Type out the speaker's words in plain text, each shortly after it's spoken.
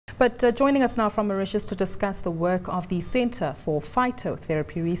But joining us now from Mauritius to discuss the work of the Center for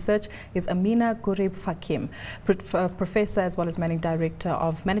Phytotherapy Research is Ameenah Gurib-Fakim, professor as well as managing director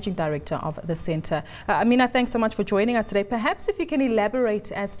of the center. Ameenah, thanks so much for joining us today. Perhaps if you can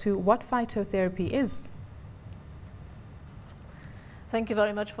elaborate as to what phytotherapy is. Thank you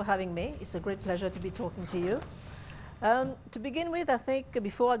very much for having me. It's a great pleasure to be talking to you. To begin with, I think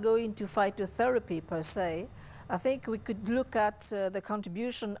before I go into phytotherapy per se, I think we could look at the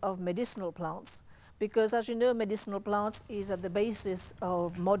contribution of medicinal plants, because as you know, medicinal plants is at the basis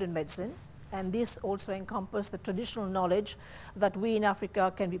of modern medicine, and this also encompasses the traditional knowledge that we in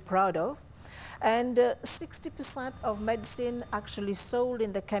Africa can be proud of. And 60% of medicine actually sold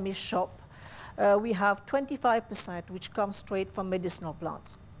in the chemist shop. We have 25% which comes straight from medicinal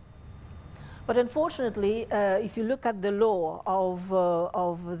plants. But unfortunately, if you look at the law of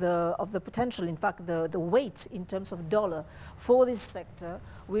the potential, in fact, the weight in terms of dollar for this sector,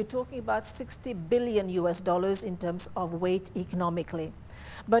 we're talking about $60 billion in terms of weight economically.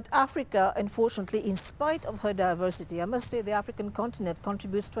 But Africa, unfortunately, in spite of her diversity, I must say the African continent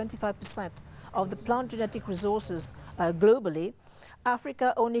contributes 25% of the plant genetic resources globally.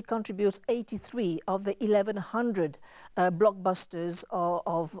 Africa only contributes 83 of the 1,100 blockbusters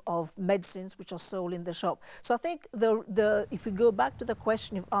of medicines which are sold in the shop. So I think if we go back to the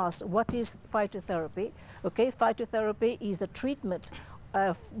question you've asked, what is phytotherapy? Okay, phytotherapy is the treatment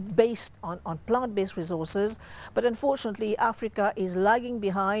based on plant-based resources, but unfortunately Africa is lagging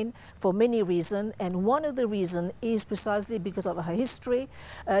behind for many reasons, and one of the reasons is precisely because of her history.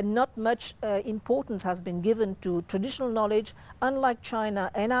 Not much importance has been given to traditional knowledge, unlike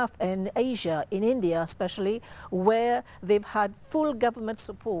China and Asia, in India especially, where they've had full government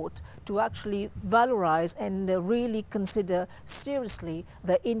support to actually valorize and really consider seriously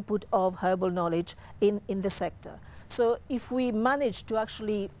the input of herbal knowledge in the sector. So if we manage to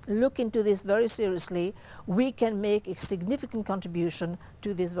actually look into this very seriously, we can make a significant contribution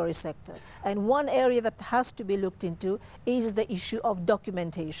to this very sector. And one area that has to be looked into is the issue of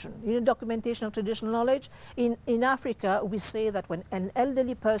documentation. You know, documentation of traditional knowledge. In Africa, we say that when an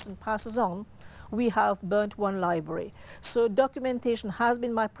elderly person passes on, we have burnt one library. So documentation has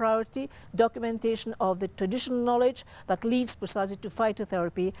been my priority. Documentation of the traditional knowledge that leads precisely to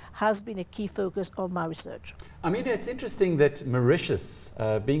phytotherapy has been a key focus of my research. I mean, it's interesting that Mauritius,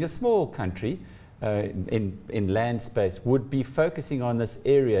 being a small country in land space, would be focusing on this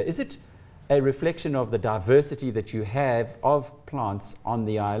area. Is it a reflection of the diversity that you have of plants on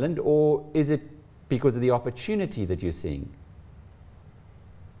the island, or is it because of the opportunity that you're seeing?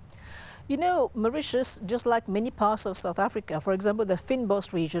 You know, Mauritius, just like many parts of South Africa, for example, the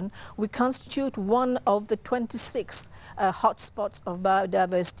Fynbos region, we constitute one of the 26 hotspots of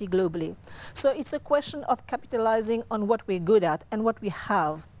biodiversity globally. So it's a question of capitalizing on what we're good at and what we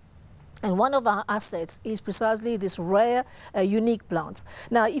have. And one of our assets is precisely this rare, unique plants.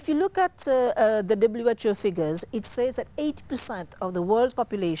 Now, if you look at the WHO figures, it says that 80% of the world's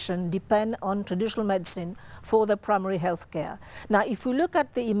population depend on traditional medicine for their primary health care. Now, if we look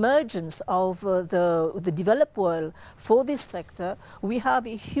at the emergence of the developed world for this sector, we have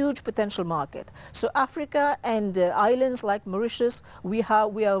a huge potential market. So Africa and islands like Mauritius, we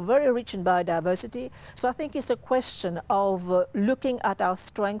are very rich in biodiversity. So I think it's a question of looking at our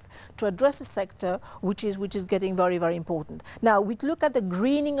strength to address a sector which is getting very, very important. Now, we look at the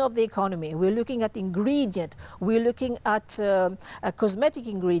greening of the economy. We're looking at ingredient. We're looking at a cosmetic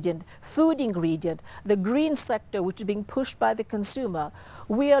ingredient, food ingredient, the green sector which is being pushed by the consumer.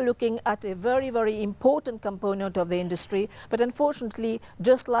 We are looking at a very, very important component of the industry, but unfortunately,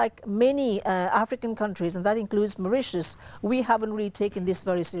 just like many African countries, and that includes Mauritius, we haven't really taken this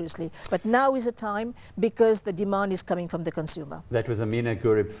very seriously. But now is the time, because the demand is coming from the consumer. That was Ameenah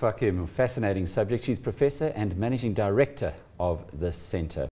Gurib-Fakim, fascinating subject. She's professor and managing director of the center.